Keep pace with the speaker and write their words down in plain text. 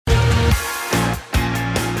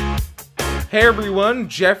Hey everyone,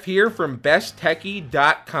 Jeff here from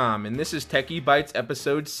besttechie.com, and this is Techie Bites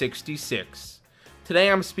episode 66.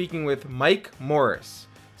 Today I'm speaking with Mike Morris,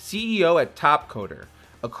 CEO at Topcoder,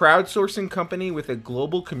 a crowdsourcing company with a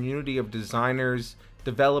global community of designers,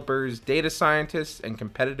 developers, data scientists, and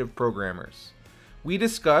competitive programmers. We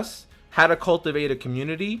discuss how to cultivate a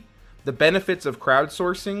community, the benefits of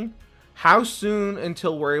crowdsourcing, how soon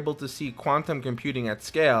until we're able to see quantum computing at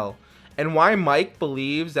scale, and why Mike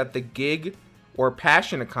believes that the gig or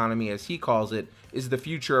passion economy, as he calls it, is the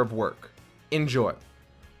future of work. Enjoy.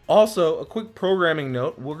 Also, a quick programming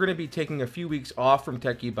note, we're going to be taking a few weeks off from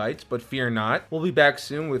Techie Bites, but fear not. We'll be back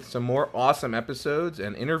soon with some more awesome episodes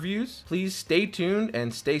and interviews. Please stay tuned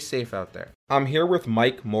and stay safe out there. I'm here with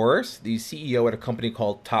Mike Morris, the CEO at a company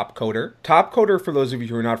called Topcoder. Topcoder, for those of you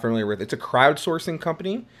who are not familiar with, it's a crowdsourcing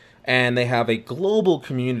company, and they have a global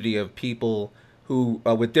community of people who,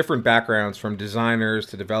 with different backgrounds, from designers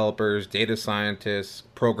to developers, data scientists,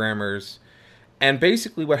 programmers. And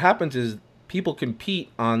basically what happens is people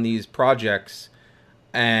compete on these projects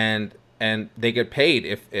and they get paid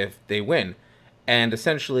if they win. And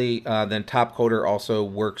essentially then Topcoder also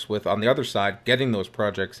works with, on the other side, getting those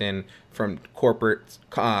projects in from corporate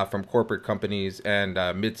companies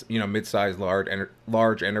and mid-sized,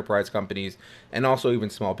 large enterprise companies, and also even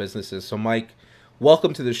small businesses. So Mike,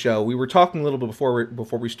 welcome to the show. We were talking a little bit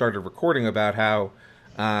before we started recording about how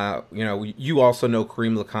you also know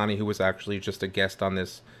Kareem Lakhani, who was actually just a guest on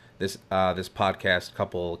this podcast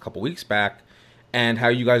a couple weeks back, and how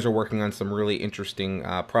you guys are working on some really interesting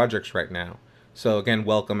projects right now. So again,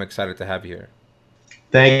 welcome. Excited to have you here.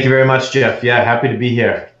 Thank you very much, Jeff. Yeah, happy to be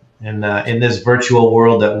here in this virtual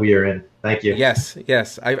world that we are in. Thank you.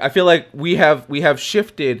 Yes. I feel like we have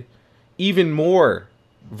shifted even more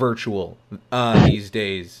virtual these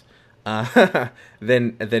days than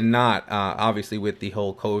not, obviously with the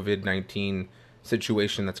whole COVID-19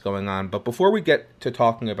 situation that's going on. But before we get to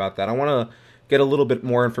talking about that, I want to get a little bit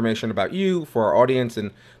more information about you for our audience,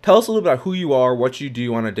 and tell us a little bit about who you are, what you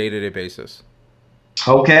do on a day-to-day basis.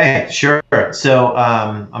 Okay, sure. So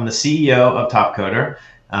I'm the CEO of Topcoder.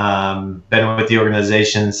 Been with the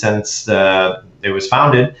organization since it was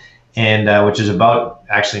founded, and which is about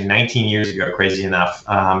actually 19 years ago, crazy enough.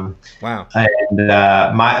 Wow. And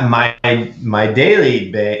my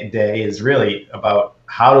daily day is really about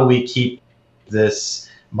how do we keep this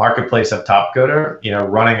marketplace of Topcoder,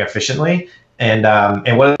 running efficiently. And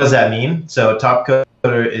what does that mean? So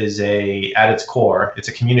Topcoder is at its core, it's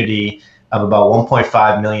a community of about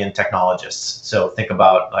 1.5 million technologists. So think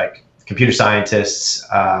about like computer scientists,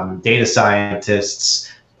 data scientists,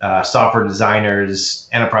 software designers,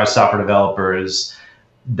 enterprise software developers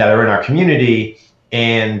that are in our community.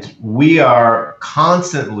 And we are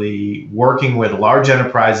constantly working with large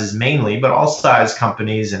enterprises mainly, but all size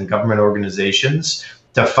companies and government organizations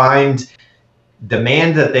to find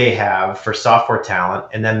demand that they have for software talent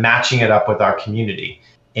and then matching it up with our community.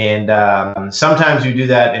 And sometimes we do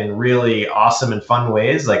that in really awesome and fun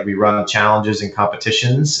ways, like we run challenges and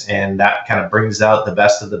competitions, and that kind of brings out the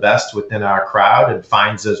best of the best within our crowd and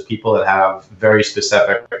finds those people that have very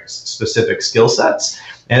specific skill sets.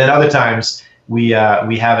 And then other times we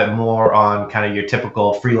have it more on kind of your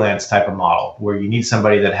typical freelance type of model, where you need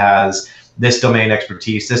somebody that has this domain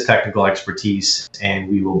expertise, this technical expertise, and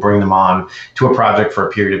we will bring them on to a project for a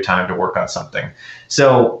period of time to work on something.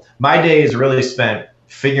 So my day is really spent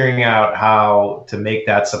figuring out how to make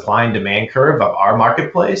that supply and demand curve of our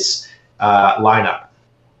marketplace line up.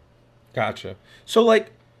 Gotcha. So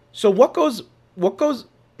what goes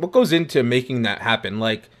into making that happen?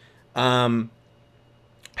 Like, how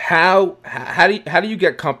do you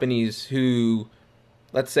get companies who,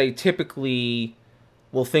 let's say, typically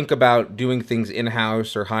will think about doing things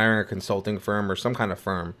in-house or hiring a consulting firm or some kind of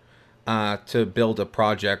firm to build a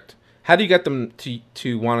project? How do you get them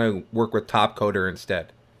to want to work with Topcoder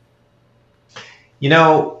instead?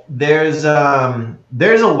 There's a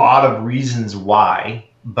lot of reasons why,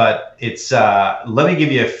 but it's let me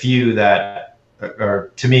give you a few that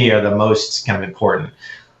are to me are the most kind of important.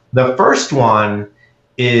 The first one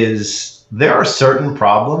is there are certain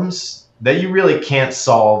problems that you really can't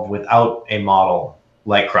solve without a model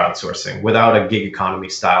like crowdsourcing, without a gig economy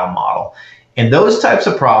style model. And those types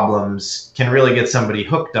of problems can really get somebody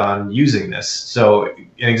hooked on using this. So an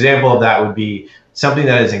example of that would be something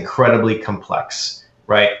that is incredibly complex,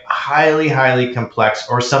 right? Highly, highly complex,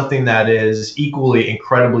 or something that is equally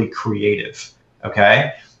incredibly creative,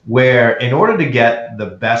 okay? Where in order to get the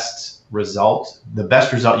best result you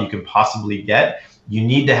can possibly get, you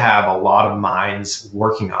need to have a lot of minds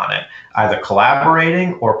working on it, either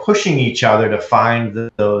collaborating or pushing each other to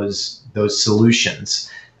find those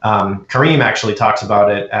solutions. Kareem actually talks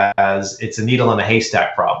about it as it's a needle in a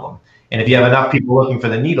haystack problem. And if you have enough people looking for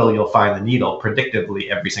the needle, you'll find the needle predictably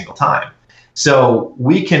every single time. So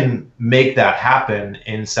we can make that happen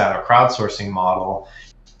inside our crowdsourcing model.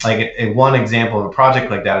 Like one example of a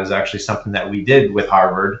project like that is actually something that we did with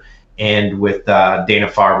Harvard and with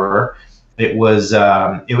Dana-Farber. It was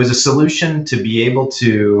a solution to be able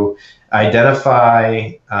to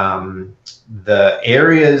identify the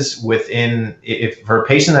areas within, if for a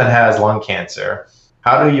patient that has lung cancer,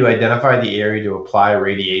 how do you identify the area to apply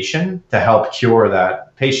radiation to help cure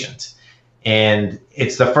that patient? And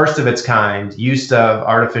it's the first of its kind use of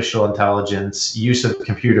artificial intelligence, use of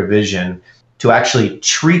computer vision to actually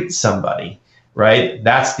treat somebody, right?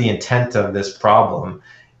 That's the intent of this problem.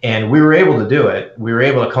 And we were able to do it. We were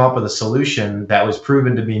able to come up with a solution that was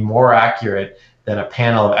proven to be more accurate than a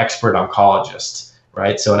panel of expert oncologists,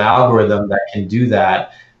 right? So an algorithm that can do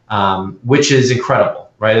that, which is incredible,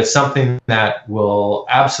 right? It's something that will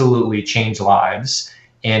absolutely change lives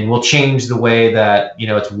and will change the way that,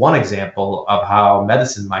 it's one example of how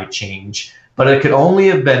medicine might change, but it could only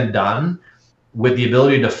have been done with the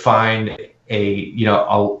ability to find a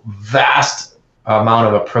vast amount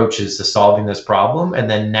of approaches to solving this problem and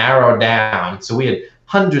then narrow down. So we had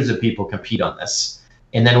hundreds of people compete on this.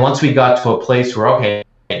 And then once we got to a place where, okay,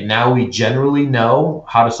 now we generally know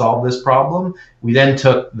how to solve this problem, we then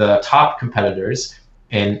took the top competitors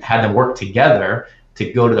and had them work together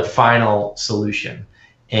to go to the final solution.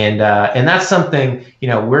 And that's something,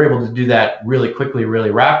 we're able to do that really quickly,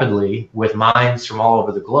 really rapidly with minds from all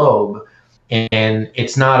over the globe. And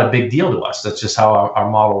it's not a big deal to us. That's just how our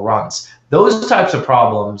model runs. Those types of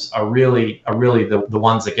problems are really the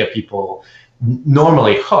ones that get people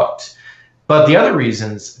normally hooked. But the other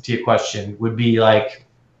reasons to your question would be like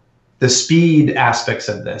the speed aspects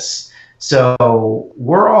of this. So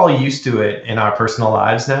we're all used to it in our personal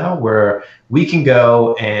lives now, where we can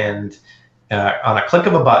go and on a click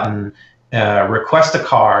of a button, request a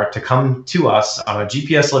car to come to us on a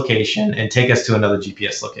GPS location and take us to another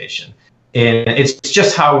GPS location. And it's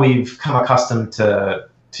just how we've come accustomed to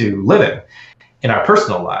living in our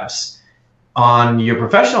personal lives. On your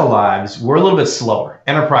professional lives, we're a little bit slower.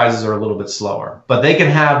 Enterprises are a little bit slower, but they can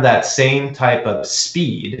have that same type of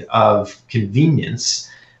speed of convenience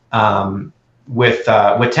with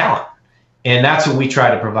talent. And that's what we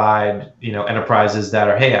try to provide, enterprises that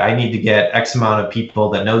are, hey, I need to get X amount of people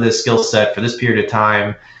that know this skill set for this period of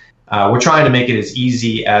time. We're trying to make it as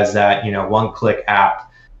easy as that, one-click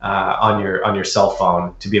app on your cell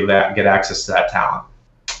phone to be able to get access to that talent.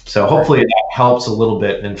 So hopefully that helps a little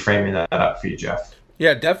bit in framing that up for you, Jeff.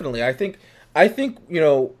 Yeah, definitely. I think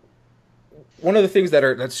one of the things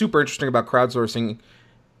that's super interesting about crowdsourcing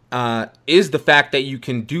is the fact that you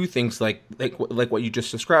can do things like what you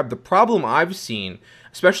just described. The problem I've seen,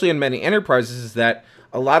 especially in many enterprises, is that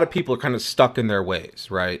a lot of people are kind of stuck in their ways,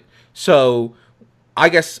 right? So I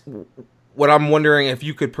guess what I'm wondering if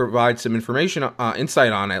you could provide some information,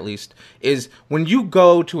 insight on at least, is when you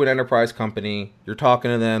go to an enterprise company, you're talking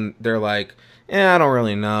to them, they're like, I don't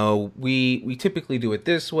really know. We typically do it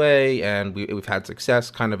this way, and we've had success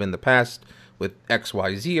kind of in the past with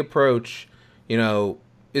XYZ approach.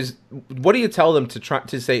 What do you tell them to try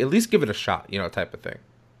to say, at least give it a shot, type of thing?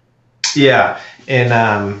 Yeah,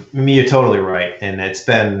 and you're totally right. And it's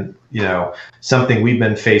been, something we've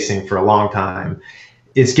been facing for a long time.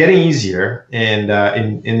 It's getting easier, and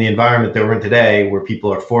in the environment that we're in today, where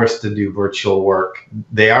people are forced to do virtual work,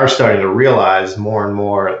 they are starting to realize more and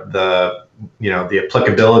more the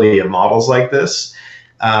applicability of models like this.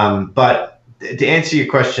 But to answer your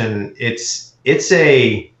question, it's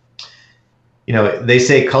a, they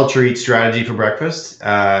say culture eats strategy for breakfast.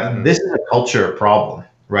 This is a culture problem,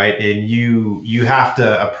 right? And you have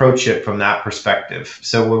to approach it from that perspective.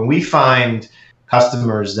 So when we find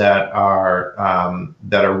customers that are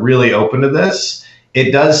really open to this,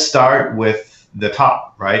 it does start with the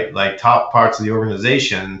top, right? Like top parts of the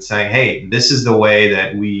organization saying, hey, this is the way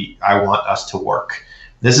that I want us to work.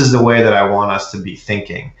 This is the way that I want us to be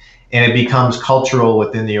thinking. And it becomes cultural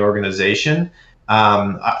within the organization.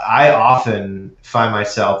 I often find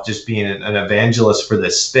myself just being an evangelist for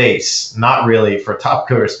this space, not really for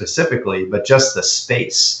Topcoder specifically, but just the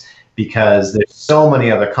space, because there's so many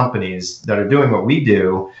other companies that are doing what we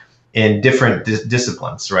do in different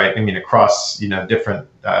disciplines, right? I mean, across, different,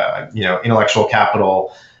 intellectual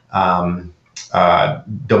capital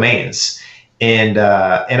domains. And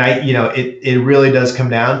it really does come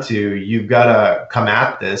down to, you've got to come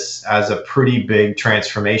at this as a pretty big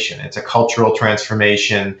transformation. It's a cultural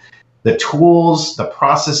transformation. The tools, the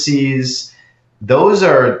processes, those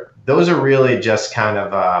are really just kind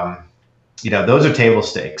of those are table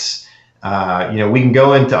stakes. We can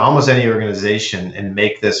go into almost any organization and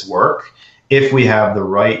make this work if we have the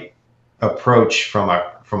right approach from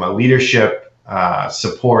a leadership,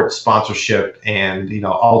 support, sponsorship, and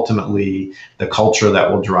ultimately the culture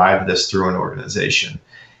that will drive this through an organization.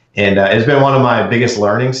 And it's been one of my biggest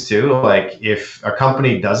learnings too. Like, if a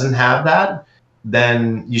company doesn't have that,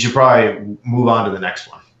 then you should probably move on to the next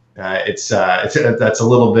one. That's a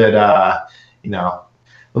little bit a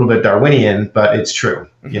little bit Darwinian, but it's true.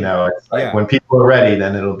 It's like when people are ready,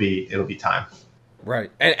 then it'll be time.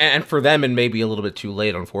 Right, and for them, it may be a little bit too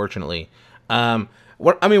late, unfortunately. One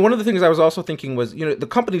of the things I was also thinking was, the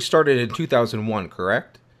company started in 2001,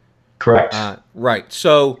 correct? Correct. Right.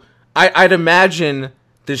 So I'd imagine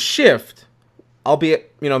the shift,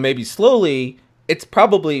 albeit maybe slowly, it's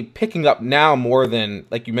probably picking up now more than,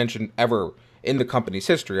 like you mentioned, ever in the company's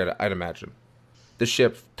history. I'd imagine the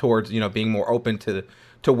shift towards being more open to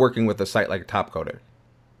working with a site like Topcoder.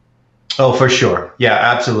 Oh, for sure. Yeah,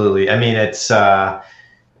 absolutely. I mean, it's I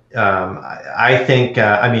think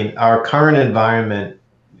our current environment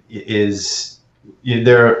is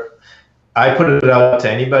there. I put it out to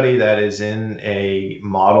anybody that is in a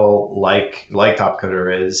model like Topcoder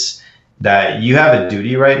is, that you have a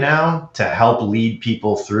duty right now to help lead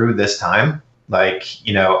people through this time. Like,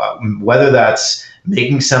 whether that's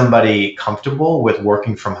making somebody comfortable with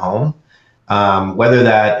working from home, whether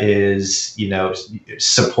that is,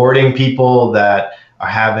 supporting people that are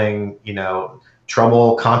having,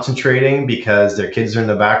 trouble concentrating because their kids are in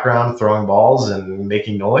the background throwing balls and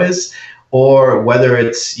making noise, or whether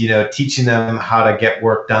it's, teaching them how to get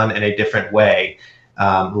work done in a different way.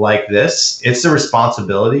 Like this, it's a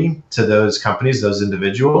responsibility to those companies, those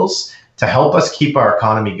individuals, to help us keep our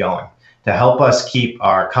economy going, to help us keep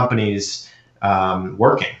our companies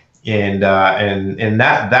working, and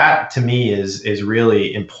that to me is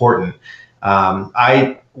really important.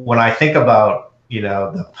 When I think about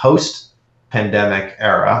the post-pandemic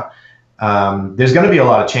era, there's going to be a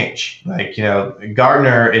lot of change. Like,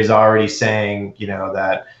 Gartner is already saying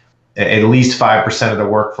that at least 5% of the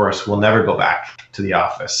workforce will never go back to the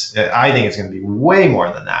office. I think it's going to be way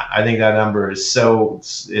more than that. I think that number is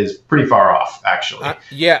pretty far off, actually.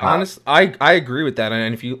 Honestly, I agree with that.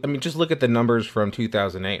 And if you, just look at the numbers from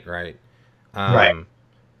 2008, right? Right.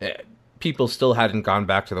 People still hadn't gone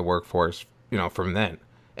back to the workforce, from then,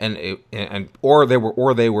 or they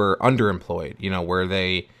were underemployed, where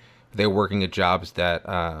they were working at jobs that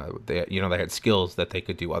they had skills that they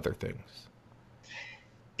could do other things.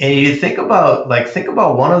 And you think about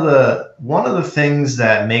one of the things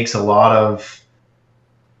that makes a lot of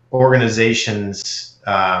organizations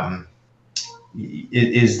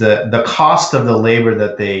is the cost of the labor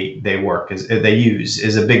that they use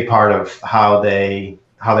is a big part of how they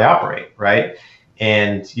operate, right?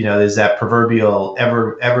 And there's that proverbial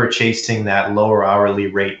ever chasing that lower hourly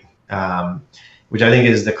rate, which I think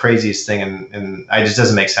is the craziest thing, and it just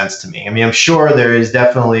doesn't make sense to me. I'm sure there is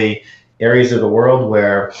definitely areas of the world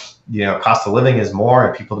where cost of living is more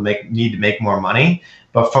and people need to make more money,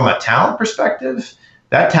 but from a talent perspective,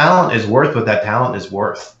 that talent is worth what that talent is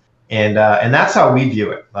worth, and that's how we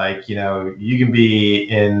view it. Like, you can be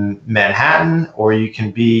in Manhattan or you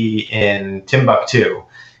can be in Timbuktu,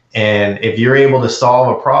 and if you're able to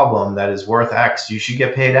solve a problem that is worth X, you should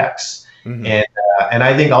get paid X. Mm-hmm. And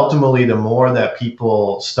I think ultimately, the more that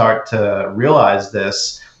people start to realize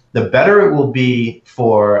this, the better it will be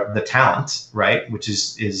for the talent, right? Which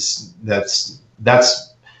is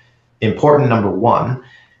that's important, number one.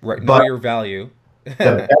 Right, know your value.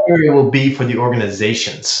 The better it will be for the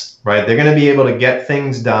organizations, right? They're going to be able to get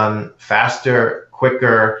things done faster,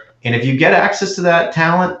 quicker, and if you get access to that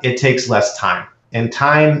talent, it takes less time. And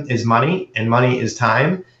time is money, and money is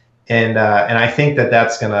time. And I think that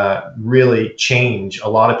that's going to really change a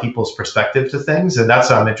lot of people's perspective to things. And that's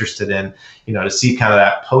what I'm interested in, to see kind of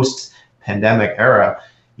that post-pandemic era,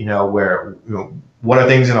 where, what are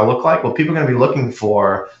things going to look like? Well, people are going to be looking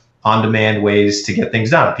for on-demand ways to get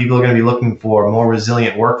things done. People are going to be looking for more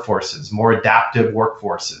resilient workforces, more adaptive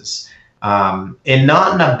workforces, and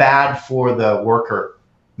not in a bad for the worker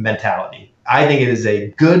mentality. I think it is a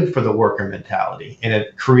good for the worker mentality, and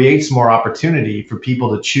it creates more opportunity for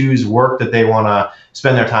people to choose work that they want to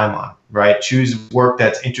spend their time on, right? Choose work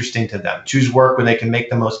that's interesting to them, choose work where they can make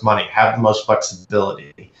the most money, have the most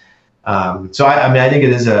flexibility. So I think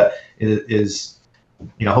it is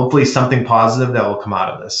hopefully something positive that will come out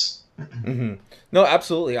of this. Mm-hmm. No,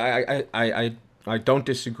 absolutely. I don't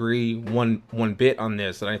disagree one bit on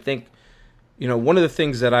this. And I think, one of the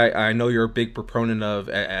things that I know you're a big proponent of,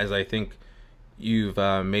 as I think you've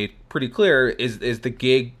made pretty clear, is the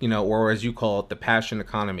gig, or as you call it, the passion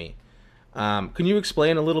economy. Can you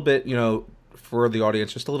explain a little bit, for the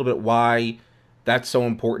audience, just a little bit why that's so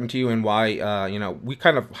important to you, and why, we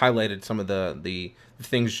kind of highlighted some of the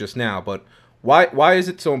things just now, but why is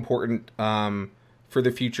it so important for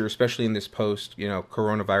the future, especially in this post,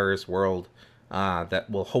 coronavirus world that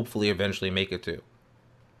will hopefully eventually make it to?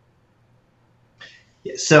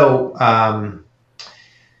 So,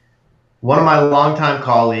 one of my longtime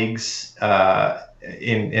colleagues,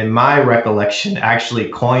 in my recollection, actually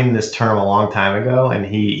coined this term a long time ago, and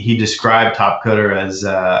he described Topcoder as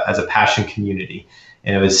a passion community,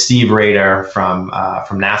 and it was Steve Rader from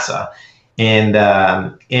NASA,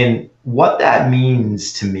 and what that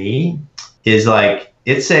means to me is like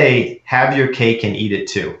it's a have your cake and eat it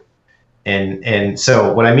too, and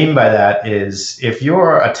so what I mean by that is if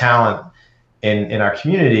you're a talent in our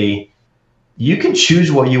community, you can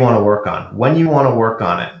choose what you want to work on, when you want to work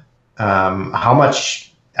on it, how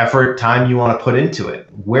much effort, time you want to put into it,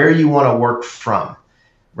 where you want to work from,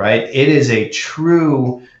 right? It is a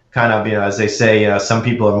true kind of, as they say, some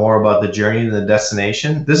people are more about the journey than the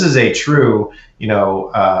destination. This is a true,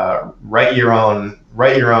 write your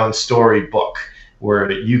own story book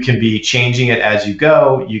where you can be changing it as you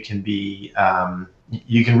go. You can be,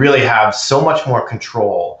 you can really have so much more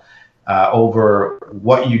control over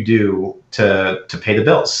what you do to pay the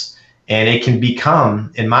bills. And it can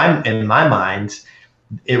become, in my mind,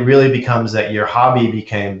 it really becomes that your hobby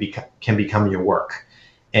can become your work,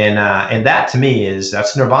 and that to me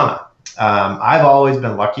that's nirvana. I've always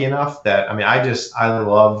been lucky enough that I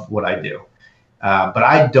love what I do, but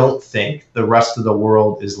I don't think the rest of the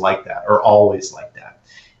world is like that or always like that,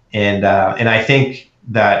 and I think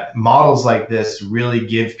that models like this really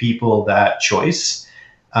give people that choice.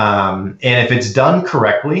 And if it's done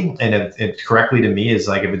correctly, and if correctly to me is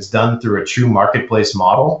like if it's done through a true marketplace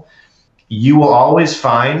model, you will always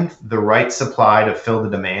find the right supply to fill the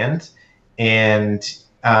demand. And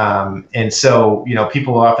so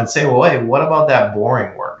people will often say, well, hey, what about that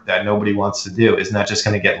boring work that nobody wants to do? Isn't that just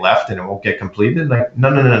going to get left and it won't get completed? Like,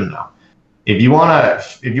 no. If you want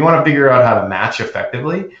to figure out how to match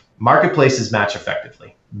effectively, marketplaces match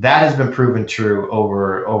effectively. That has been proven true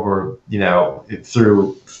over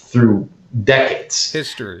through decades.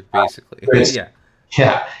 History, basically.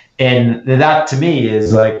 Yeah. And that to me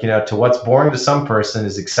is like, to what's boring to some person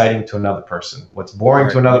is exciting to another person. What's boring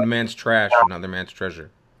to another. One man's trash, another man's treasure.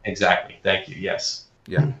 Exactly. Thank you. Yes.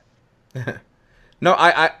 Yeah. No,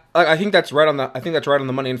 I think that's right on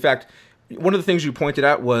the money. In fact, one of the things you pointed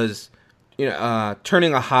out was,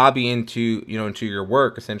 turning a hobby into your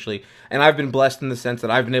work, essentially. And I've been blessed in the sense that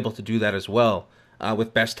I've been able to do that as well,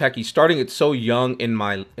 with Best Techie, starting it so young in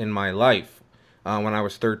my life, when I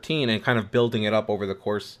was 13, and kind of building it up over the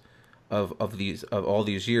course of all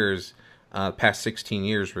these years, past 16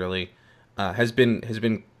 years really, has been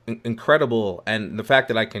incredible. And the fact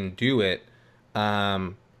that I can do it,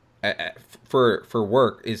 for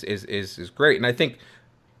work is great. And I think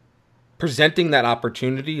presenting that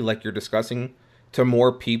opportunity, like you're discussing, to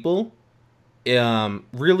more people,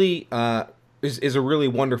 really is a really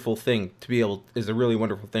wonderful thing to be able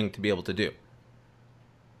to do.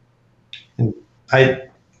 I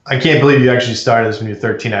can't believe you actually started this when you're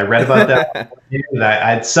 13. I read about that, and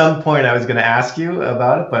at some point I was going to ask you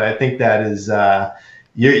about it, but I think that is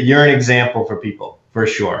you're an example for people, for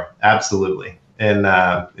sure, absolutely, and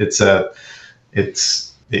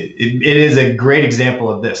it is a great example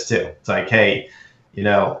of this too. It's like, hey, it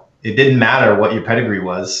didn't matter what your pedigree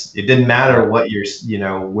was. It didn't matter what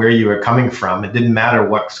where you were coming from. It didn't matter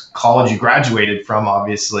what college you graduated from,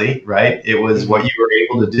 obviously, right? It was what you were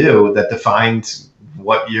able to do that defined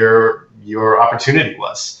what your opportunity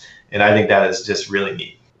was. And I think that is just really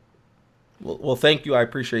neat. Well, thank you. I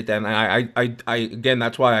appreciate that. And I again,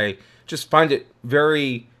 that's why I just find it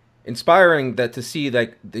very inspiring that to see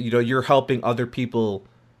that, you're helping other people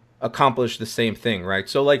accomplish the same thing, right?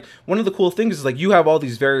 So like one of the cool things is like you have all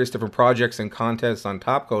these various different projects and contests on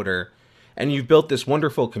Topcoder, and you've built this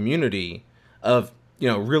wonderful community of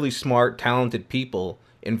really smart, talented people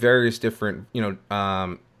in various different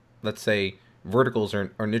let's say verticals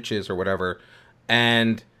or niches or whatever,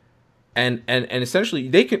 and essentially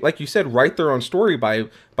they can, like you said, write their own story by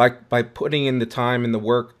putting in the time and the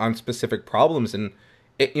work on specific problems. And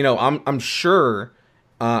I'm sure,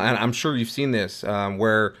 and I'm sure you've seen this,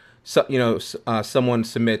 where someone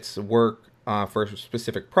submits work for a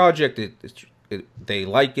specific project, they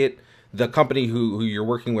like it, the company who you're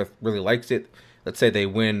working with really likes it, let's say they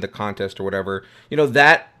win the contest or whatever,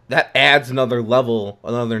 that adds another level,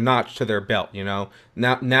 another notch to their belt. Now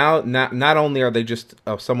not only are they just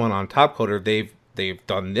someone on Topcoder, they've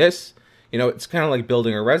done this. It's kind of like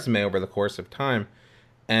building a resume over the course of time.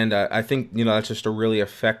 And I think, that's just a really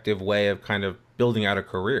effective way of kind of building out a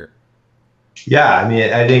career. Yeah, I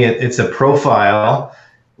mean, I think it's a profile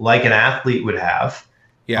like an athlete would have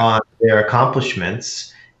Yeah. on their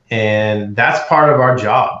accomplishments, and that's part of our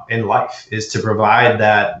job in life is to provide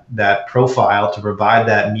that profile, to provide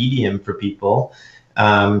that medium for people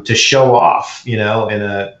to show off,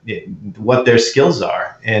 what their skills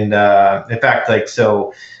are. And in fact, like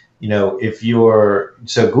so, if you're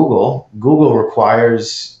Google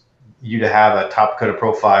requires you to have a top coder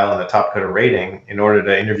profile and a top coder rating in order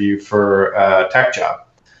to interview for a tech job.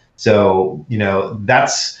 So,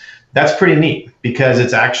 that's pretty neat because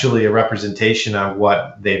it's actually a representation of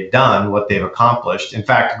what they've done, what they've accomplished. In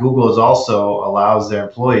fact, Google is also allows their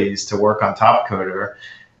employees to work on Top Coder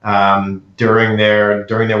during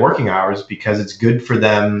their working hours because it's good for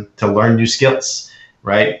them to learn new skills,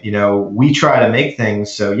 right? We try to make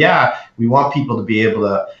things so, yeah, we want people to be able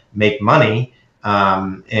to make money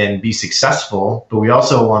and be successful, but we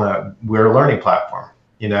also we're a learning platform.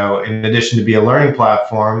 In addition to be a learning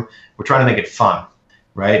platform, we're trying to make it fun,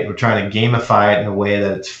 right? We're trying to gamify it in a way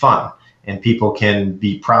that it's fun and people can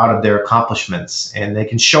be proud of their accomplishments and they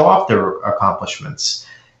can show off their accomplishments.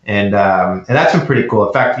 And that's been pretty cool.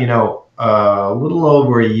 In fact, a little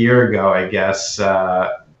over a year ago, I guess,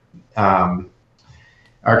 our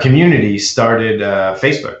community started a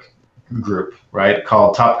Facebook group, right,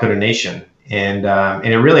 called Top Coder Nation. And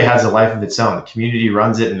it really has a life of its own. The community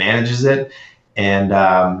runs it and manages it. And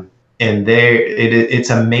it's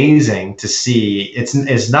amazing to see.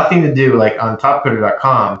 It's nothing to do like on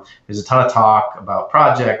topcoder.com. There's a ton of talk about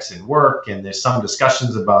projects and work, and there's some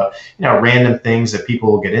discussions about random things that people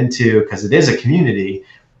will get into because it is a community.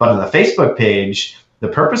 But on the Facebook page, the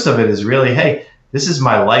purpose of it is really, hey, this is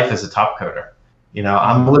my life as a top coder.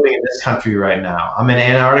 I'm living in this country right now. I'm in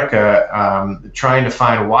Antarctica trying to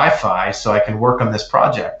find Wi-Fi so I can work on this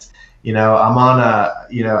project. I'm on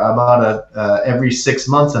every 6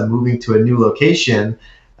 months I'm moving to a new location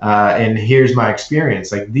and here's my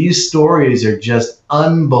experience. Like these stories are just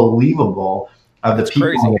unbelievable of the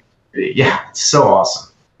people. Crazy. Yeah, it's so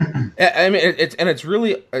awesome. I mean, it's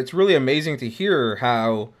really amazing to hear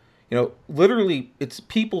how, literally it's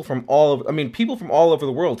people from all over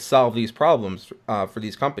the world solve these problems for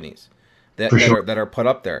these companies that are put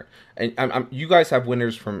up there. And you guys have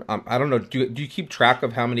winners from I don't know. Do you keep track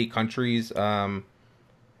of how many countries have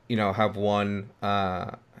won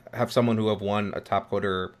have someone who have won a Top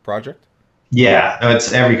Coder project? Yeah,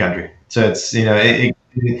 it's every country. So it's there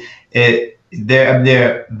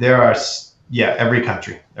are every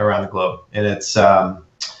country around the globe, and it's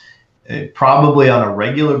probably on a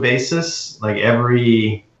regular basis. Like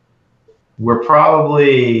we're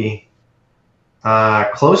probably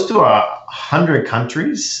close to 100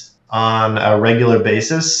 countries on a regular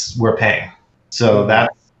basis we're paying. So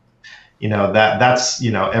that's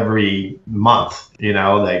every month,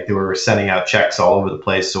 like we're sending out checks all over the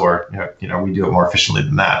place, or we do it more efficiently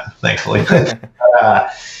than that, thankfully. And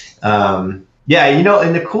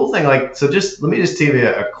the cool thing, let me just give you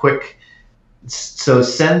a quick. So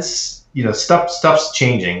since stuff's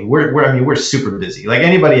changing, we're super busy. Like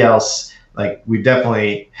anybody else, like we've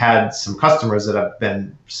definitely had some customers that have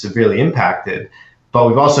been severely impacted, but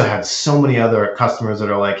we've also had so many other customers that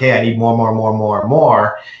are like, hey, I need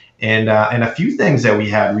more. And a few things that we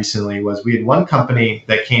had recently was we had one company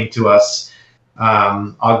that came to us,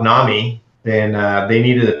 Ognami, and they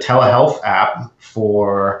needed a telehealth app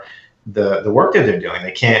for the work that they're doing.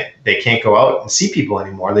 They can't go out and see people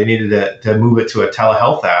anymore. They needed to move it to a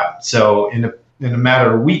telehealth app. So in a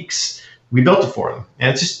matter of weeks, we built it for them.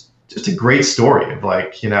 And it's just a great story of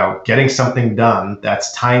getting something done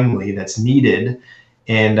that's timely, that's needed.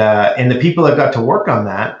 And the people that got to work on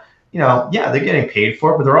that, they're getting paid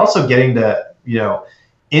for it, but they're also getting to,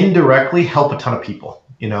 indirectly help a ton of people,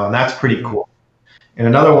 and that's pretty cool. And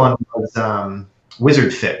another one was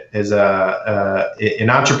Wizard Fit is an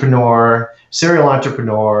entrepreneur, serial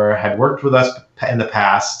entrepreneur, had worked with us in the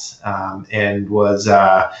past, and was,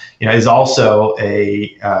 is also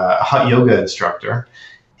a hot yoga instructor.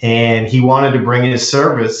 And he wanted to bring in his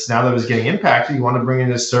service, now that it was getting impacted, he wanted to bring in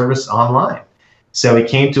his service online. So he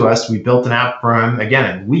came to us, we built an app for him,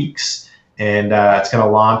 again, in weeks. And it's going to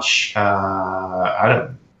launch,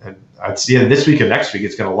 this week or next week,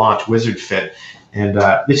 it's going to launch Wizard Fit. And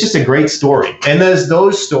it's just a great story. And there's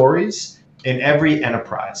those stories in every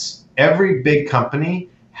enterprise. Every big company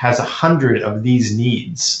has 100 of these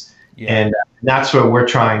needs. Yeah. And that's what we're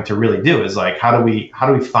trying to really do is how do we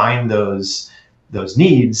find those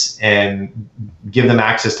needs and give them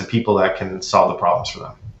access to people that can solve the problems for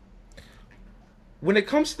them. When it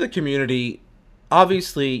comes to the community,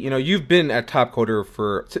 obviously, you've been at Top Coder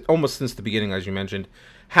for almost since the beginning, as you mentioned.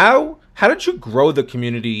 How did you grow the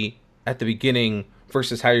community at the beginning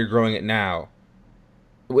versus how you're growing it now?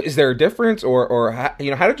 Is there a difference, or how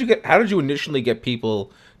did you initially get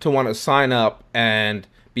people to want to sign up and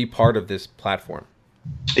be part of this platform?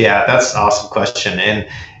 Yeah, that's an awesome question. And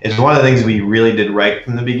it's one of the things we really did right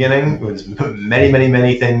from the beginning. It was many, many,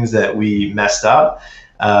 many things that we messed up.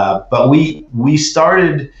 But we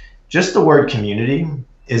started, just the word community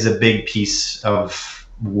is a big piece of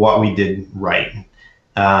what we did right.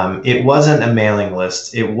 It wasn't a mailing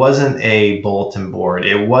list. It wasn't a bulletin board.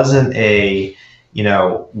 It wasn't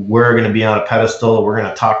we're going to be on a pedestal. We're going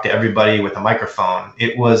to talk to everybody with a microphone.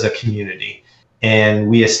 It was a community. And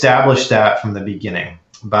we established that from the beginning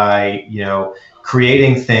by,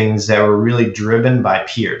 creating things that were really driven by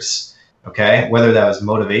peers. Okay. Whether that was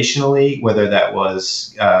motivationally, whether that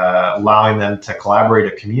was allowing them to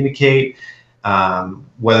collaborate or communicate,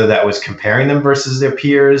 whether that was comparing them versus their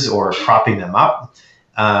peers or propping them up.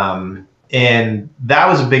 And that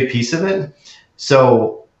was a big piece of it.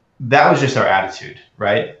 So that was just our attitude,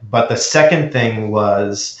 right? But the second thing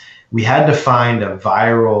was we had to find a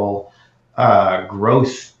viral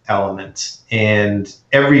growth element, and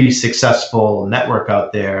every successful network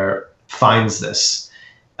out there finds this.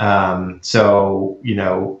 So,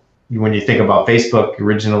 when you think about Facebook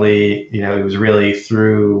originally, it was really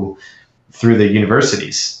through the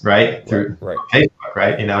universities, right? Through Facebook,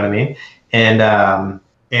 right? You know what I mean?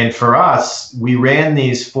 And for us, we ran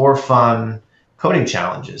these for fun coding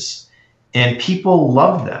challenges. And people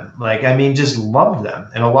loved them. Just loved them.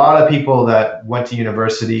 And a lot of people that went to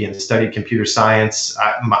university and studied computer science,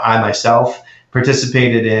 I myself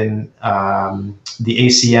participated in the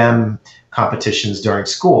ACM competitions during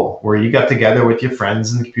school, where you got together with your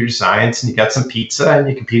friends in computer science and you got some pizza and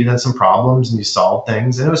you competed on some problems and you solved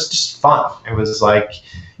things. And it was just fun. It was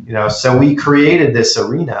so we created this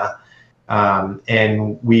arena.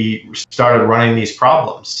 And we started running these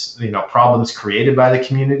problems, problems created by the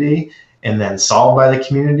community and then solved by the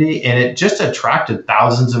community. And it just attracted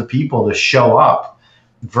thousands of people to show up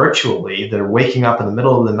virtually that are waking up in the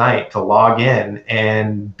middle of the night to log in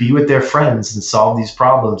and be with their friends and solve these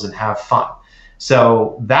problems and have fun.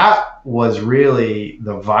 So that was really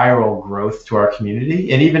the viral growth to our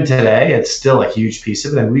community. And even today, it's still a huge piece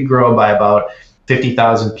of it. And we grow by about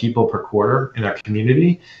 50,000 people per quarter in our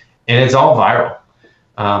community. And it's all viral.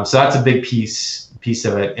 So that's a big piece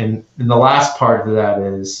of it. And the last part of that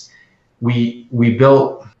is we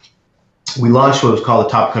launched what was called the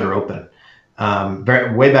Top Coder Open.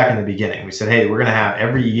 Way back in the beginning, we said, hey, we're going to have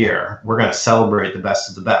every year, we're going to celebrate the best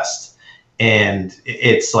of the best. And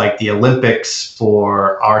it's like the Olympics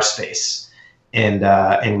for our space. And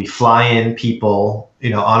we fly in people,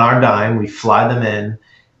 on our dime, we fly them in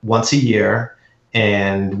once a year.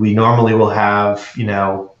 And we normally will have,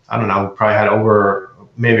 I don't know, we probably had over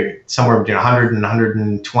maybe somewhere between 100 and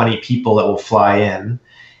 120 people that will fly in,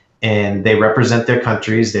 and they represent their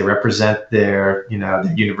countries, they represent their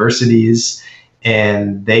universities,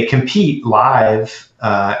 and they compete live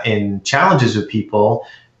in challenges with people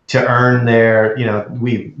to earn their,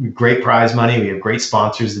 we great prize money. We have great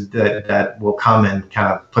sponsors that will come and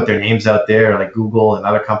kind of put their names out there, like Google and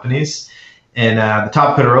other companies. And the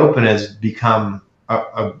Top Coder Open has become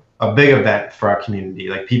a big event for our community.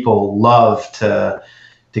 Like, people love to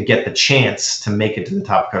get the chance to make it to the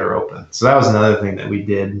Top Coder Open. So that was another thing that we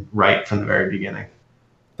did right from the very beginning.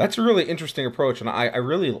 That's a really interesting approach, and I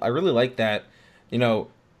really like that,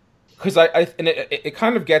 because it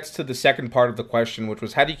kind of gets to the second part of the question, which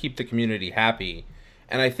was how do you keep the community happy?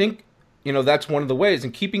 And I think that's one of the ways,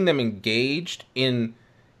 and keeping them engaged in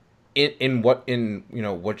what's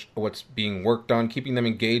being worked on, keeping them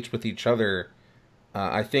engaged with each other.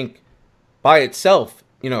 I think by itself,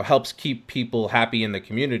 helps keep people happy in the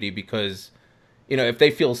community, because, if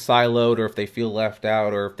they feel siloed, or if they feel left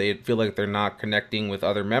out, or if they feel like they're not connecting with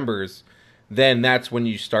other members, then that's when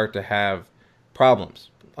you start to have problems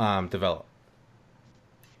develop.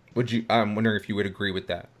 I'm wondering if you would agree with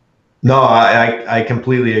that. No, I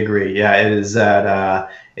completely agree. Yeah, it is that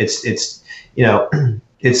it's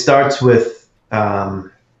it starts with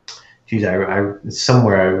somewhere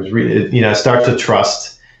I was reading, it starts with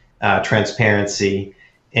trust, transparency,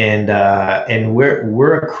 and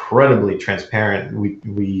we're incredibly transparent.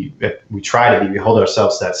 We try to be. We hold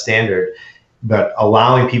ourselves to that standard, but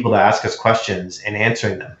allowing people to ask us questions and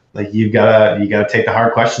answering them. Like, you gotta take the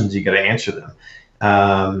hard questions. You gotta answer them.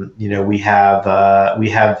 We have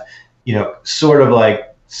sort of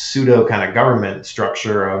like pseudo kind of government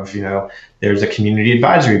structure of, there's a community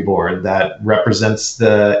advisory board that represents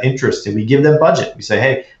the interest, and we give them budget. We say,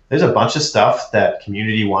 hey, there's a bunch of stuff that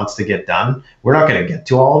community wants to get done. We're not going to get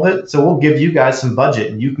to all of it, so we'll give you guys some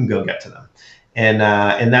budget and you can go get to them. And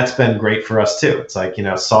that's been great for us too. It's like,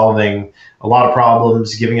 solving a lot of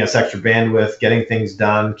problems, giving us extra bandwidth, getting things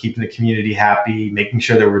done, keeping the community happy, making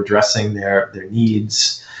sure that we're addressing their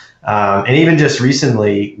needs. And even just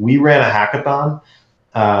recently, we ran a hackathon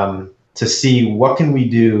to see what can we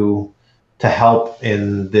do to help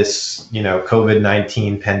in this,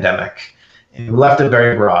 COVID-19 pandemic. And we left it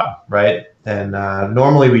very broad, right? And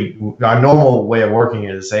normally our normal way of working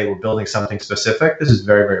is say we're building something specific. This is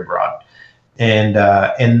very, very broad. And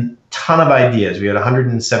ton of ideas. We had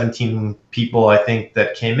 117 people, I think,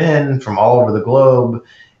 that came in from all over the globe,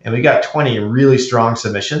 and we got 20 really strong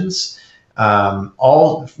submissions.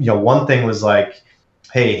 One thing was like,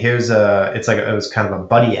 hey, it was kind of a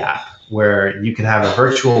buddy app where you can have a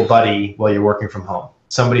virtual buddy while you're working from home.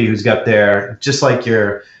 Somebody who's got their, just like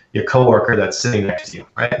your coworker that's sitting next to you,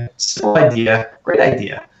 right? Simple idea, great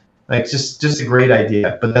idea, like just a great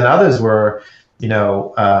idea. But then others were,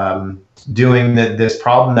 doing this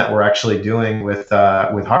problem that we're actually doing with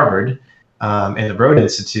Harvard and the Broad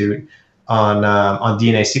Institute on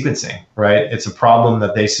DNA sequencing, right? It's a problem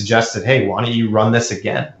that they suggested, hey, why don't you run this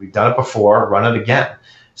again? We've done it before, run it again.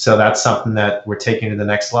 So that's something that we're taking to the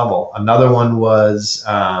next level. Another one was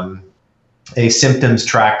a symptoms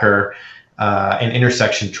tracker, an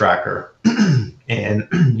intersection tracker. And,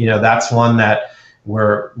 that's one that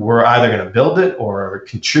we're either going to build it or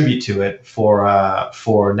contribute to it for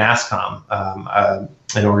NASCOM,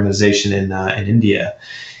 an organization in India.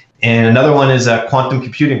 And another one is a quantum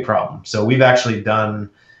computing problem. So we've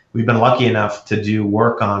been lucky enough to do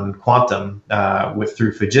work on quantum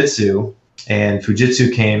through Fujitsu, and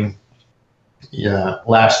Fujitsu came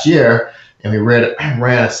last year, and we ran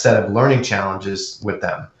a set of learning challenges with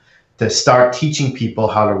them to start teaching people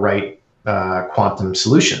how to write quantum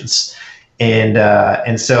solutions.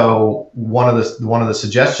 And so one of the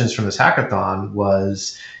suggestions from this hackathon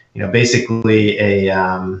was, basically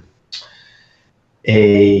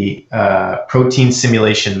a protein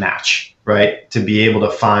simulation match, right? To be able to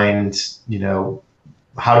find,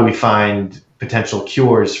 how do we find potential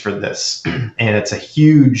cures for this? And it's a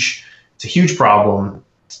huge problem.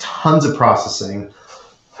 It's tons of processing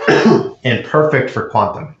and perfect for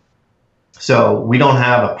quantum. So we don't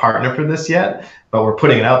have a partner for this yet, but we're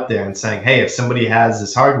putting it out there and saying, hey, if somebody has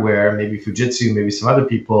this hardware, maybe Fujitsu, maybe some other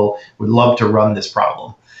people would love to run this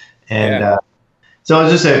problem. And so it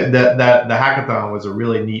was just that the hackathon was a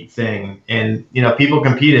really neat thing. And, people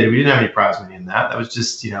competed. We didn't have any prize money in that. That was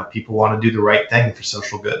just, people want to do the right thing for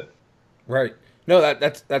social good. Right. No,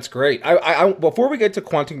 that's great. I before we get to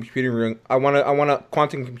quantum computing, I want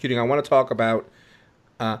to talk about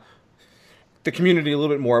the community a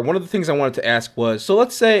little bit more. One of the things I wanted to ask was, so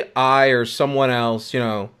let's say I or someone else,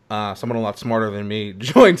 someone a lot smarter than me,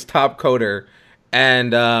 joins Topcoder,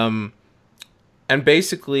 and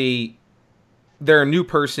basically they're a new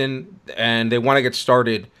person and they want to get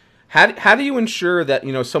started. How do you ensure that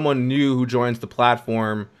someone new who joins the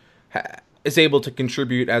platform is able to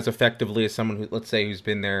contribute as effectively as someone who, let's say, who's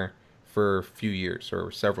been there for a few years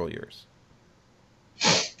or several years?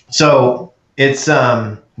 So it's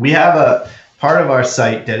we have a part of our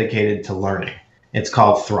site dedicated to learning. It's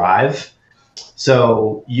called Thrive.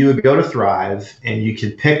 So you would go to Thrive and you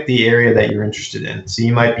can pick the area that you're interested in. So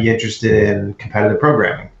you might be interested in competitive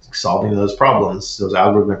programming, solving those problems, those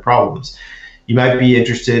algorithmic problems. You might be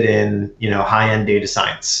interested in, high-end data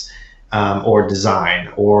science, or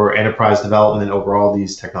design, or enterprise development over all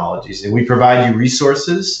these technologies. And we provide you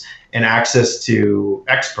resources and access to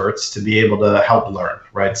experts to be able to help learn,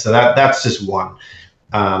 right? So that's just one.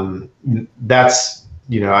 That's,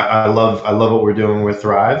 I love what we're doing with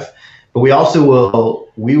Thrive, but we also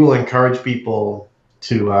will encourage people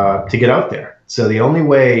to get out there. So the only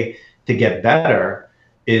way to get better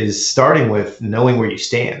is starting with knowing where you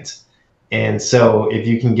stand. And so if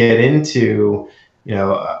you can get into,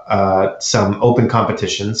 some open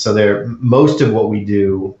competitions, so most of what we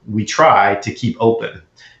do, we try to keep open.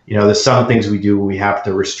 There's some things we do we have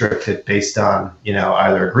to restrict it based on,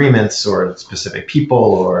 either agreements or specific people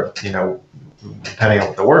or, depending on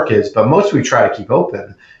what the work is. But most we try to keep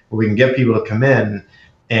open where we can get people to come in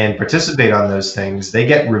and participate on those things. They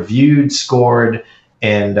get reviewed, scored,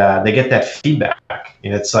 and they get that feedback.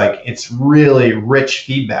 It's really rich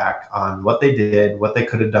feedback on what they did, what they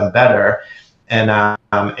could have done better.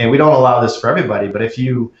 And we don't allow this for everybody, but if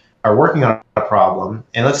you are working on a problem,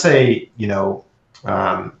 and let's say,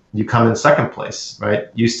 you come in second place, right?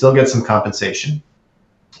 You still get some compensation,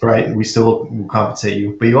 right? We still will compensate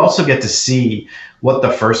you, but you also get to see what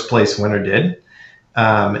the first place winner did.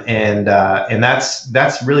 And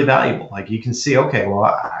that's really valuable. Like you can see, okay, well,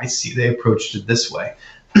 I see they approached it this way.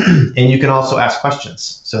 And you can also ask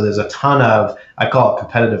questions. So there's a ton of, I call it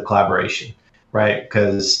competitive collaboration, right?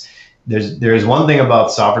 Because there's one thing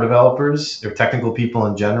about software developers or technical people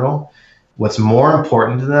in general. What's more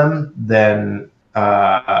important to them than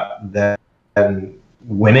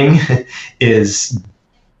winning is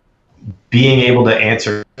being able to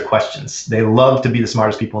answer questions. They love to be the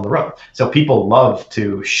smartest people in the room. So people love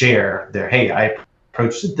to share their, hey, I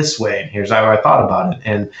approached it this way, and here's how I thought about it.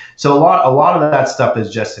 And so a lot of that stuff is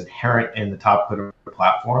just inherent in the Topcoder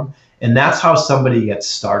platform, and that's how somebody gets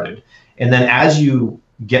started. And then as you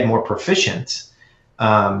get more proficient,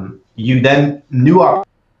 you then new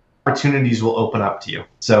opportunities will open up to you.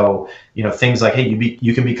 So things like, hey,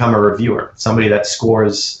 you can become a reviewer, somebody that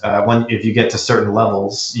scores. If you get to certain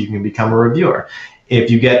levels, you can become a reviewer. If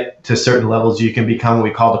you get to certain levels, you can become what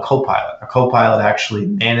we call a co-pilot. A co-pilot actually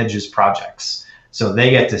manages projects. So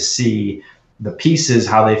they get to see the pieces,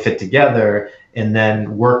 how they fit together, and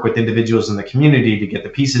then work with individuals in the community to get the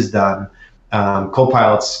pieces done.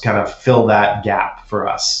 Co-pilots kind of fill that gap for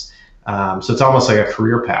us. So it's almost like a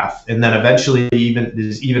career path. And then eventually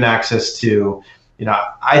there's even access to,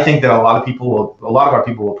 I think that a lot of our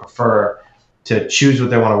people will prefer to choose what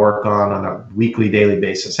they want to work on a weekly, daily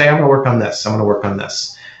basis. Hey, I'm going to work on this. I'm going to work on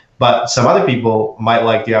this. But some other people might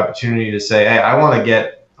like the opportunity to say, hey, I want to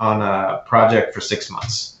get on a project for 6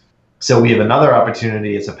 months. So we have another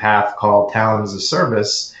opportunity. It's a path called Talent as a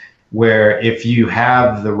Service, where if you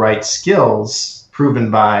have the right skills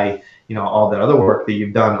proven by all the other work that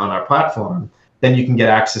you've done on our platform, then you can get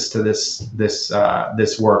access to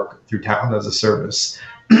this work through Talent as a Service.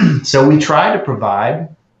 So we try to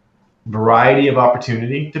provide variety of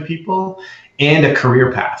opportunity to people and a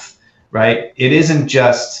career path, right? It isn't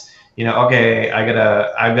just, okay,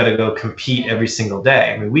 I've gotta go compete every single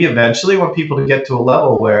day. I mean, we eventually want people to get to a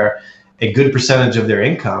level where a good percentage of their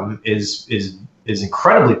income is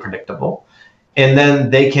incredibly predictable. And then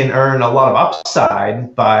they can earn a lot of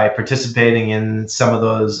upside by participating in some of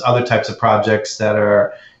those other types of projects that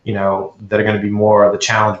are, that are going to be more the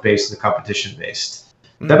challenge based, the competition based.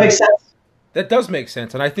 That makes sense. That does make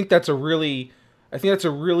sense, and I think that's a really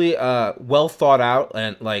well thought out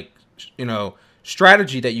and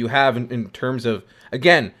strategy that you have in terms of,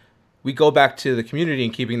 again, we go back to the community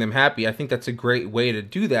and keeping them happy. I think that's a great way to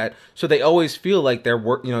do that, so they always feel like they're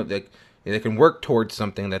they can work towards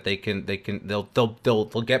something that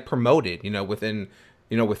they'll get promoted, within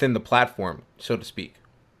the platform, so to speak.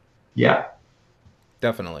 Yeah,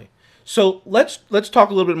 definitely. So let's talk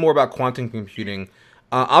a little bit more about quantum computing.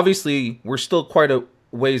 Obviously, we're still quite a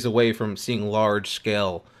ways away from seeing large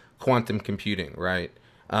scale quantum computing, right?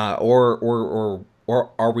 Or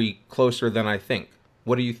are we closer than I think?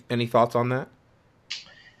 Any thoughts on that?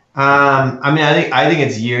 I think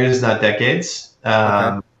it's years, not decades.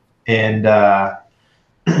 Okay. And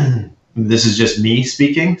this is just me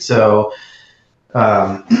speaking. So,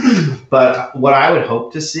 but what I would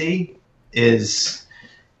hope to see is,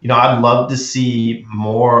 I'd love to see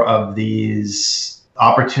more of these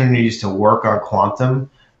opportunities to work on quantum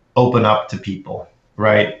open up to people,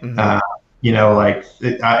 right? Mm-hmm.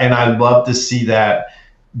 And I'd love to see that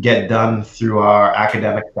get done through our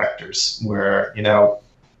academic sectors where,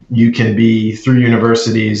 you can be through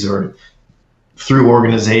universities or through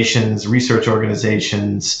organizations, research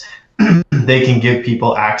organizations, they can give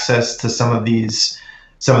people access to some of this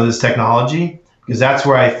technology, because that's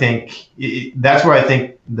where I think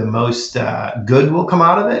the most good will come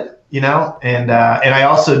out of it. And I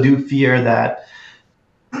also do fear that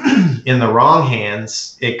in the wrong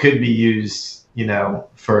hands, it could be used,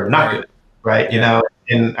 for not good, right? Yeah.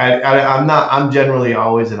 And I'm generally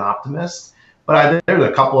always an optimist, but there's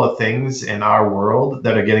a couple of things in our world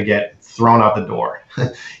that are going to get thrown out the door,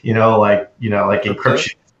 like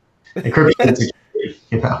encryption and security,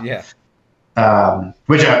 Yeah.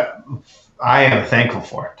 Which I am thankful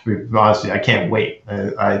for, to be honest with you. I can't wait.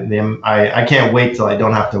 I can't wait till I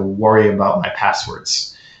don't have to worry about my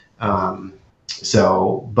passwords. But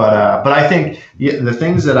I think the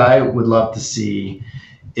things that I would love to see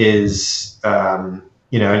is, and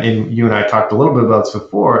you and I talked a little bit about this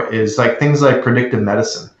before, is like things like predictive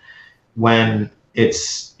medicine, when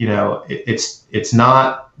it's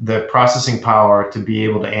not the processing power to be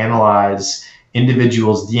able to analyze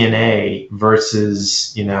individual's DNA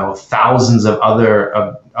versus thousands of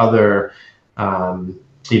other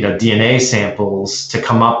DNA samples to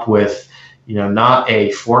come up with not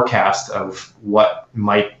a forecast of what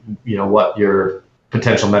your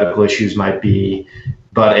potential medical issues might be,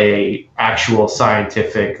 but a actual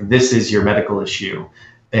scientific, this is your medical issue.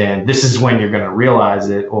 and this is when you're going to realize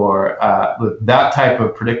it, or that type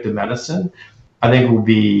of predictive medicine, I think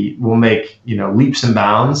will make, leaps and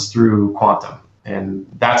bounds through quantum, and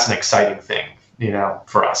that's an exciting thing,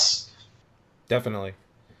 for us. Definitely.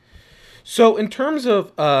 So in terms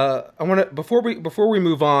of, I want to before we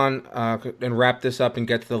move on and wrap this up and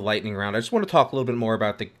get to the lightning round, I just want to talk a little bit more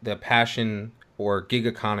about the passion or gig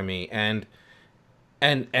economy and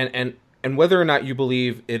whether or not you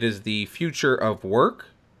believe it is the future of work,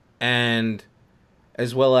 and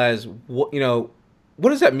as well as what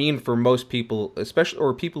does that mean for most people, especially,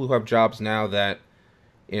 or people who have jobs now that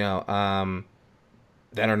that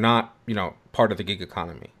are not part of the gig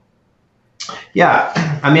economy. Yeah,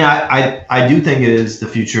 I mean, I do think it is the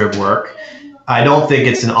future of work. I don't think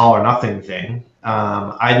it's an all or nothing thing.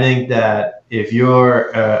 I think that if you're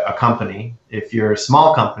a company, if you're a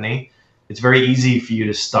small company, it's very easy for you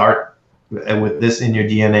to start with this in your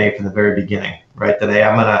DNA from the very beginning, right? That hey,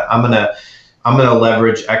 I'm gonna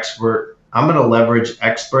leverage expert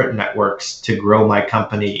networks to grow my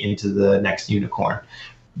company into the next unicorn.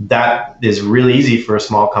 That is really easy for a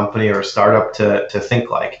small company or a startup to think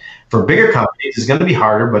like. For bigger companies, it's going to be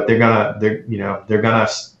harder, but they're gonna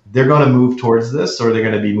move towards this, or they're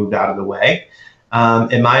going to be moved out of the way,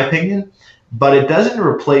 in my opinion. But it doesn't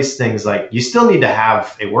replace things like you still need to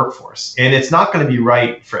have a workforce, and it's not going to be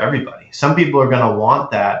right for everybody. Some people are going to want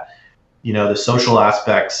that, the social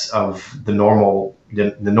aspects of the normal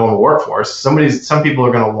workforce. Some people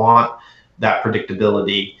are going to want that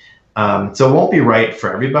predictability. So it won't be right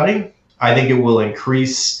for everybody. I think it will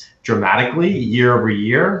increase dramatically year over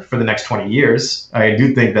year for the next 20 years. I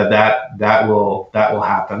do think that will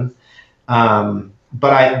happen.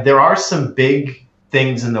 But there are some big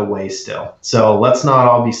things in the way still. So let's not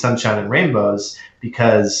all be sunshine and rainbows,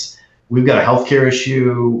 because we've got a healthcare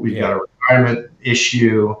issue, we've got a retirement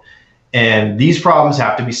issue, and these problems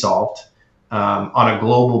have to be solved on a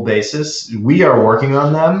global basis. We are working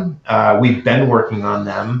on them. We've been working on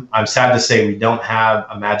them. I'm sad to say we don't have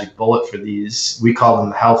a magic bullet for these. We call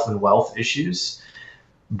them health and wealth issues,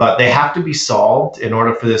 but they have to be solved in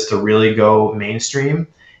order for this to really go mainstream.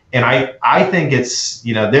 And I think it's,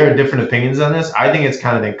 there are different opinions on this. I think it's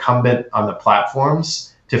kind of incumbent on the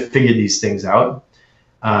platforms to figure these things out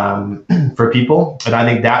for people. And I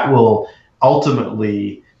think that will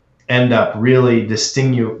ultimately end up really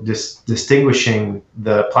distinguishing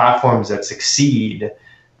the platforms that succeed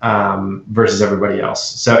versus everybody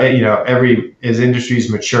else. So, as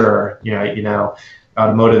industries mature,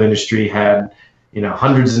 automotive industry had,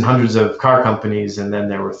 hundreds and hundreds of car companies, and then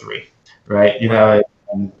there were 3, right?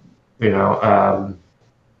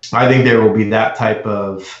 I think there will be that type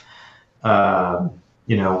of,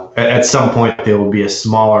 at some point there will be a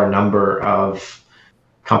smaller number of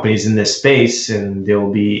companies in this space, and there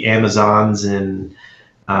will be Amazons and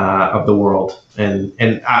of the world, and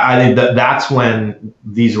I think that's when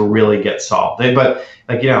these will really get solved. But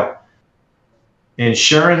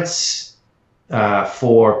insurance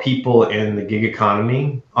for people in the gig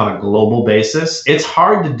economy on a global basis, it's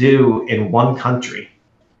hard to do in one country.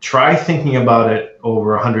 Try thinking about it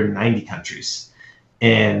over 190 countries.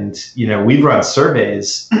 And, we've run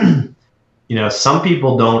surveys, some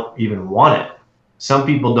people don't even want it. Some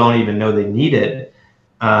people don't even know they need it.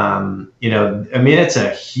 It's a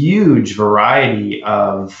huge variety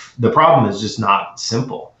of, the problem is just not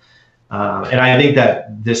simple. And I think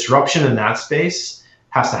that disruption in that space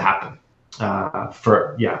has to happen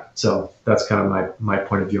so that's kind of my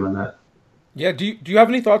point of view on that. Yeah. Do you have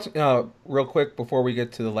any thoughts, real quick, before we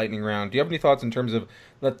get to the lightning round? Do you have any thoughts in terms of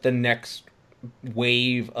the next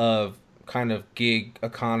wave of kind of gig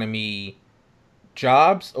economy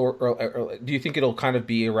jobs, or do you think it'll kind of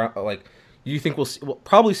be around, like, you think we'll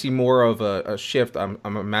probably see more of a shift? I'm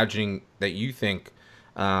imagining that you think,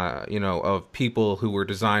 of people who were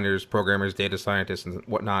designers, programmers, data scientists, and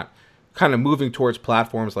whatnot, kind of moving towards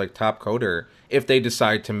platforms like Topcoder if they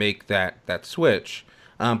decide to make that switch.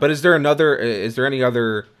 But is there any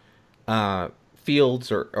other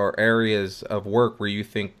fields or areas of work where you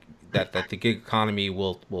think that the gig economy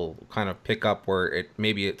will kind of pick up where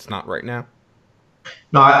maybe it's not right now?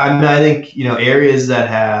 No, I think, areas that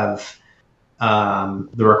have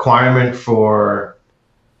the requirement for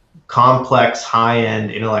complex,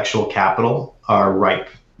 high-end intellectual capital are ripe,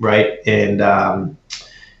 right? And I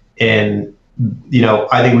think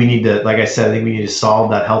we need to, like I said, I think we need to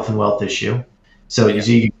solve that health and wealth issue. So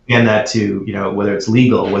you expand that to, whether it's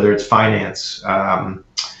legal, whether it's finance,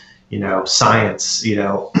 science, even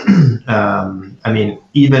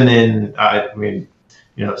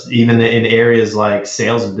in areas like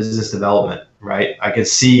sales and business development, right? I could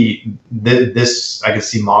see I could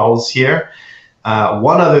see models here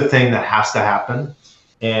One other thing that has to happen,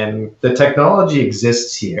 and the technology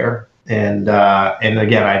exists here, and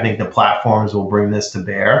again, I think the platforms will bring this to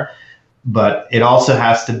bear, but it also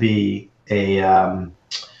has to be a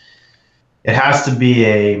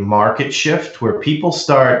market shift where people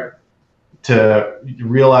start to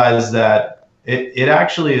realize that it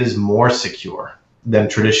actually is more secure than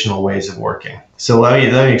traditional ways of working. So let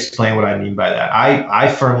me explain what I mean by that.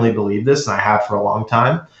 I firmly believe this, and I have for a long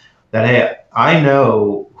time, that hey, I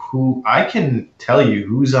know who I can tell you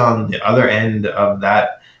who's on the other end of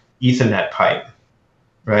that Ethernet pipe,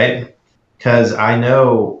 right? Because I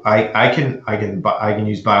know I can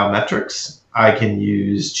use biometrics, I can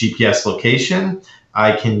use GPS location,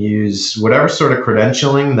 I can use whatever sort of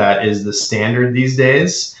credentialing that is the standard these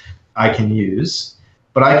days. I can use,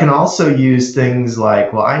 but I can also use things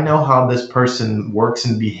like, well, I know how this person works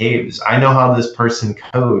and behaves. I know how this person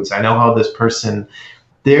codes. I know how this person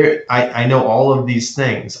there. I know all of these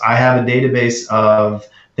things. I have a database of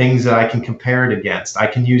things that I can compare it against. I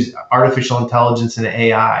can use artificial intelligence and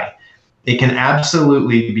AI. It can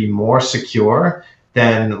absolutely be more secure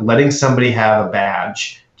than letting somebody have a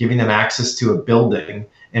badge, giving them access to a building,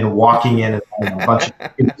 and walking in and having a bunch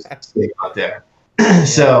of people sitting out there.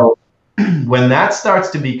 So when that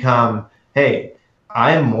starts to become, hey,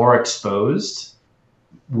 I am more exposed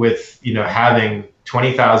with having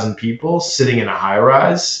 20,000 people sitting in a high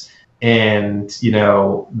rise, and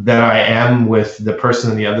than I am with the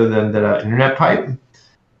person on the other end of the internet pipe.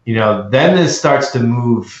 Then it starts to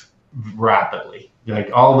move rapidly.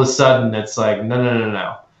 Like all of a sudden, it's like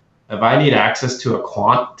no. If I need access to a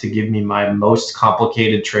quant to give me my most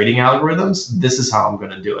complicated trading algorithms, this is how I'm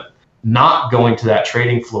going to do it. Not going to that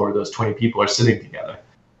trading floor, those 20 people are sitting together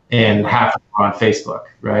and half on Facebook,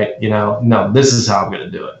 right? No, this is how I'm going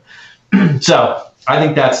to do it. So I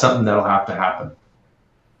think that's something that'll have to happen.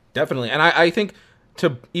 Definitely. And I think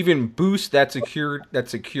to even boost the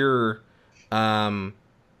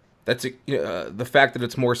fact that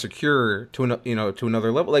it's more secure to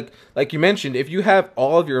another level, like you mentioned, if you have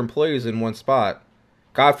all of your employees in one spot,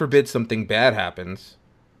 God forbid something bad happens,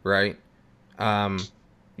 right?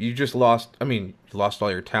 You just lost. I mean, you lost all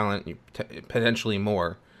your talent, potentially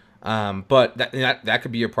more. But that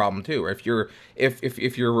could be a problem too. If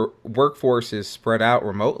your workforce is spread out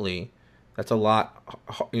remotely, that's a lot.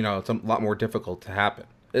 It's a lot more difficult to happen.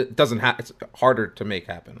 It doesn't it's harder to make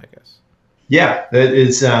happen, I guess. Yeah,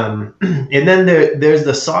 it's and then there's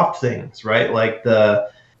the soft things, right? Like the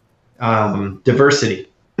diversity.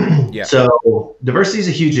 Yeah. So diversity is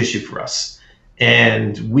a huge issue for us,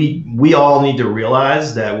 and we all need to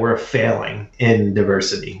realize that we're failing in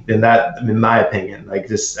diversity, and that, in my opinion, like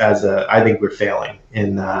just I think we're failing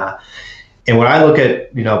in. And when I look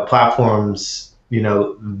at platforms,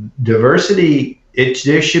 diversity,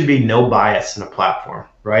 there should be no bias in a platform,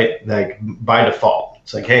 right? Like by default,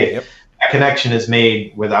 it's like, hey. Yep. That connection is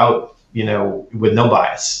made without, with no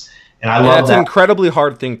bias. And I love that. That's an incredibly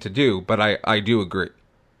hard thing to do, but I do agree.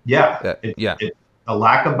 Yeah. A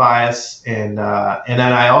lack of bias. And then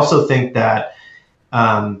I also think that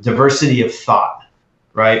diversity of thought,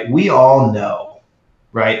 right? We all know,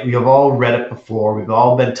 right? We have all read it before. We've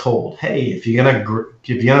all been told, hey, if you're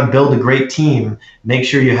gonna build a great team, make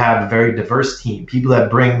sure you have a very diverse team, people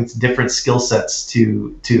that bring different skill sets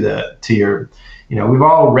to your. We've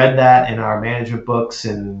all read that in our management books,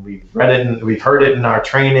 and we've read it and we've heard it in our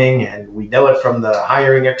training, and we know it from the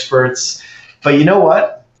hiring experts. But you know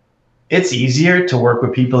what? It's easier to work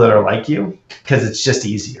with people that are like you because it's just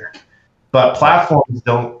easier. But platforms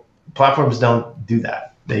don't do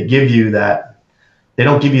that. They don't give you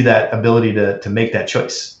that ability to make that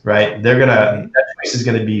choice, right? That choice is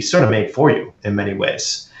gonna be sort of made for you in many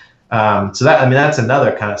ways. So that's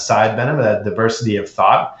another kind of side benefit, that diversity of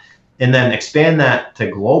thought. And then expand that to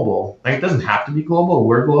global. Like, it doesn't have to be global.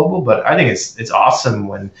 We're global, but I think it's awesome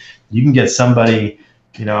when you can get somebody.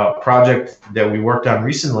 A project that we worked on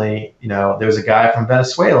recently. There was a guy from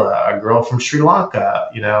Venezuela, a girl from Sri Lanka.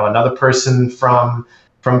 Another person from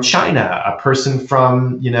China, a person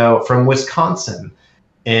from Wisconsin,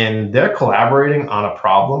 and they're collaborating on a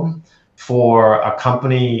problem for a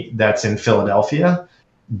company that's in Philadelphia.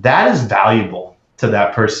 That is valuable to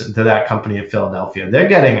that person, to that company in Philadelphia. They're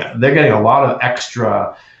getting a lot of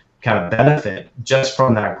extra kind of benefit just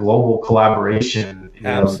from that global collaboration.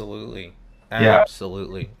 Absolutely.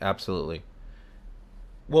 Absolutely.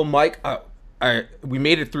 Well, Mike, we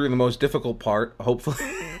made it through the most difficult part,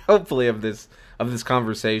 hopefully of this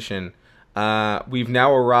conversation. We've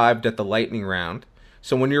now arrived at the lightning round.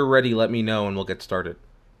 So when you're ready, let me know and we'll get started.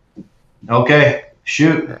 Okay,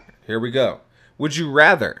 shoot. Here we go. Would you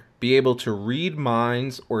rather be able to read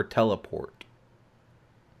minds or teleport?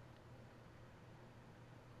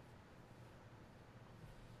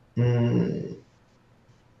 Mm,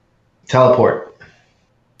 teleport.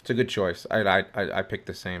 It's a good choice. I picked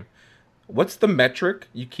the same. What's the metric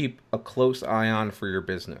you keep a close eye on for your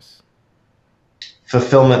business?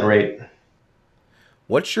 Fulfillment rate.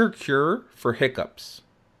 What's your cure for hiccups?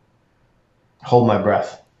 Hold my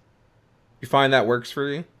breath. You find that works for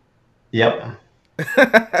you? Yep.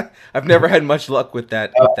 I've never had much luck with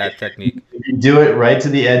that technique. If you do it right to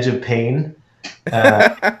the edge of pain,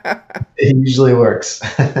 it usually works.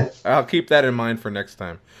 I'll keep that in mind for next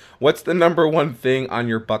time. What's the number one thing on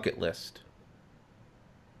your bucket list?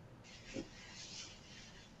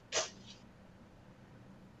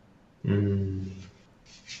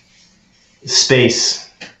 Space.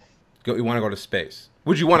 You want to go to space?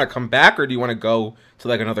 Would you want to come back, or do you want to go to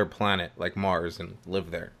like another planet like Mars and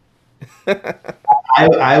live there?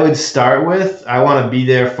 I would start with, I want to be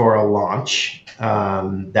there for a launch.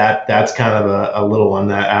 That's kind of a little one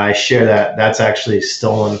that I share. That's actually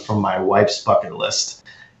stolen from my wife's bucket list.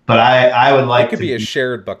 But I would like it could be a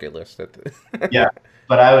shared bucket list. Yeah,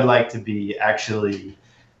 but I would like to be actually.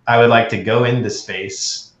 I would like to go into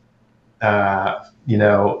space,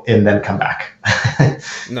 and then come back.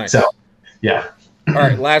 Nice. So, yeah. All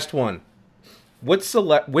right, last one. Which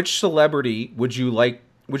celebrity would you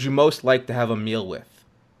most like to have a meal with?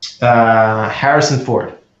 Harrison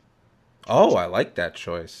Ford. Oh, I like that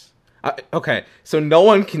choice. Okay, so no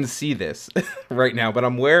one can see this right now, but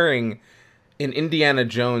I'm wearing an Indiana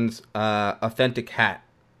Jones authentic hat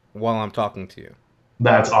while I'm talking to you.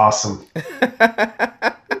 That's awesome.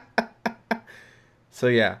 So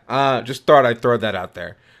yeah, just thought I'd throw that out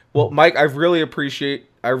there. Well, Mike, I really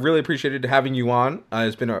appreciated having you on.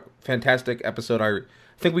 It's been a fantastic episode. I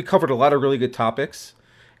think we covered a lot of really good topics.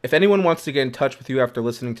 If anyone wants to get in touch with you after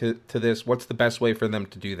listening to this, what's the best way for them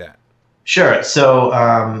to do that? Sure. So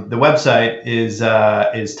the website is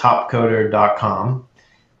topcoder.com.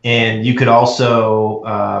 And you could also,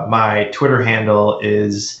 my Twitter handle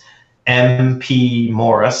is MP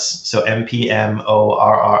Morris, so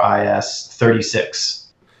MPMORRIS 36.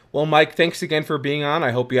 Well, Mike, thanks again for being on. I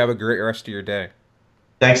hope you have a great rest of your day.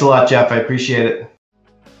 Thanks a lot, Jeff. I appreciate it.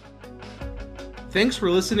 Thanks for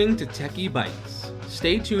listening to Techie Bites.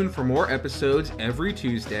 Stay tuned for more episodes every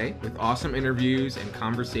Tuesday with awesome interviews and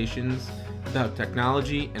conversations about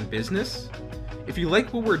technology and business. If you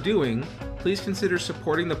like what we're doing, please consider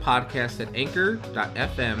supporting the podcast at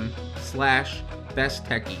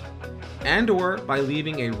anchor.fm/besttechie and/or by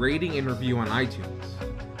leaving a rating and review on iTunes.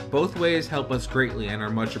 Both ways help us greatly and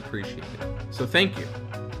are much appreciated. So thank you.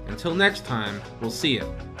 Until next time, we'll see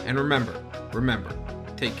you. And remember,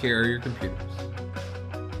 take care of your computers.